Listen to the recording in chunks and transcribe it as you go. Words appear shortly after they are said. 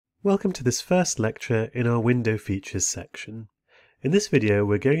Welcome to this first lecture in our window features section. In this video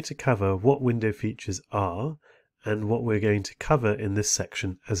we're going to cover what window features are and what we're going to cover in this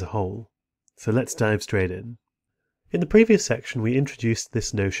section as a whole. So let's dive straight in. In the previous section we introduced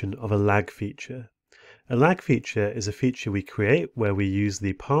this notion of a lag feature. A lag feature is a feature we create where we use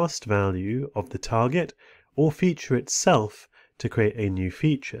the past value of the target or feature itself to create a new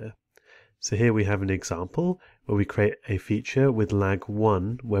feature. So here we have an example where we create a feature with lag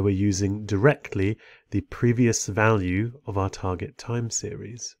 1 where we're using directly the previous value of our target time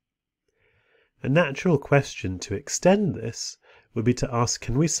series. A natural question to extend this would be to ask,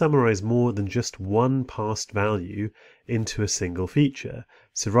 can we summarize more than just one past value into a single feature?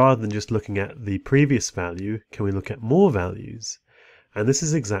 So rather than just looking at the previous value, can we look at more values? And this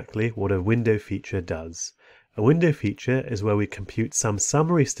is exactly what a window feature does. A window feature is where we compute some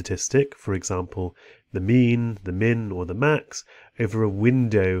summary statistic, for example, the mean, the min, or the max, over a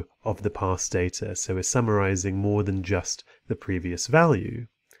window of the past data. So we're summarizing more than just the previous value.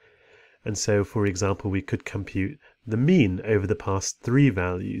 And so, for example, we could compute the mean over the past 3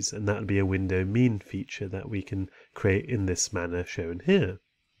 values, and that would be a window mean feature that we can create in this manner shown here.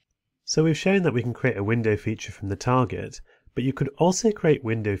 So we've shown that we can create a window feature from the target, but you could also create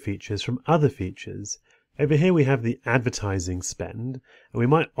window features from other features. Over here we have the advertising spend, and we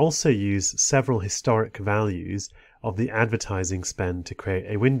might also use several historic values of the advertising spend to create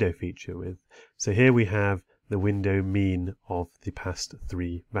a window feature with. So here we have the window mean of the past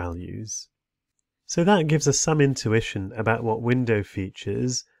 3 values. So that gives us some intuition about what window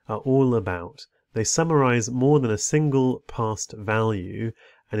features are all about. They summarize more than a single past value,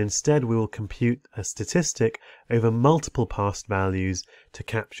 and instead we will compute a statistic over multiple past values to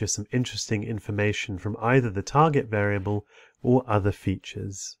capture some interesting information from either the target variable or other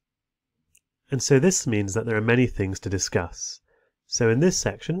features. And so this means that there are many things to discuss. So in this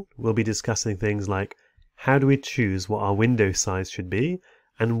section we'll be discussing things like how do we choose what our window size should be,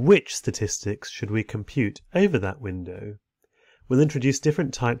 and which statistics should we compute over that window. We'll introduce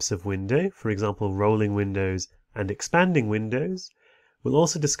different types of window, for example rolling windows and expanding windows. We'll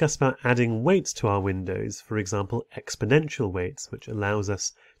also discuss about adding weights to our windows, for example exponential weights, which allows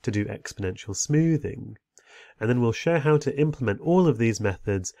us to do exponential smoothing. And then we'll show how to implement all of these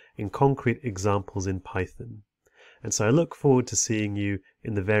methods in concrete examples in Python. And so I look forward to seeing you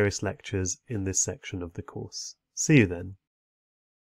in the various lectures in this section of the course. See you then.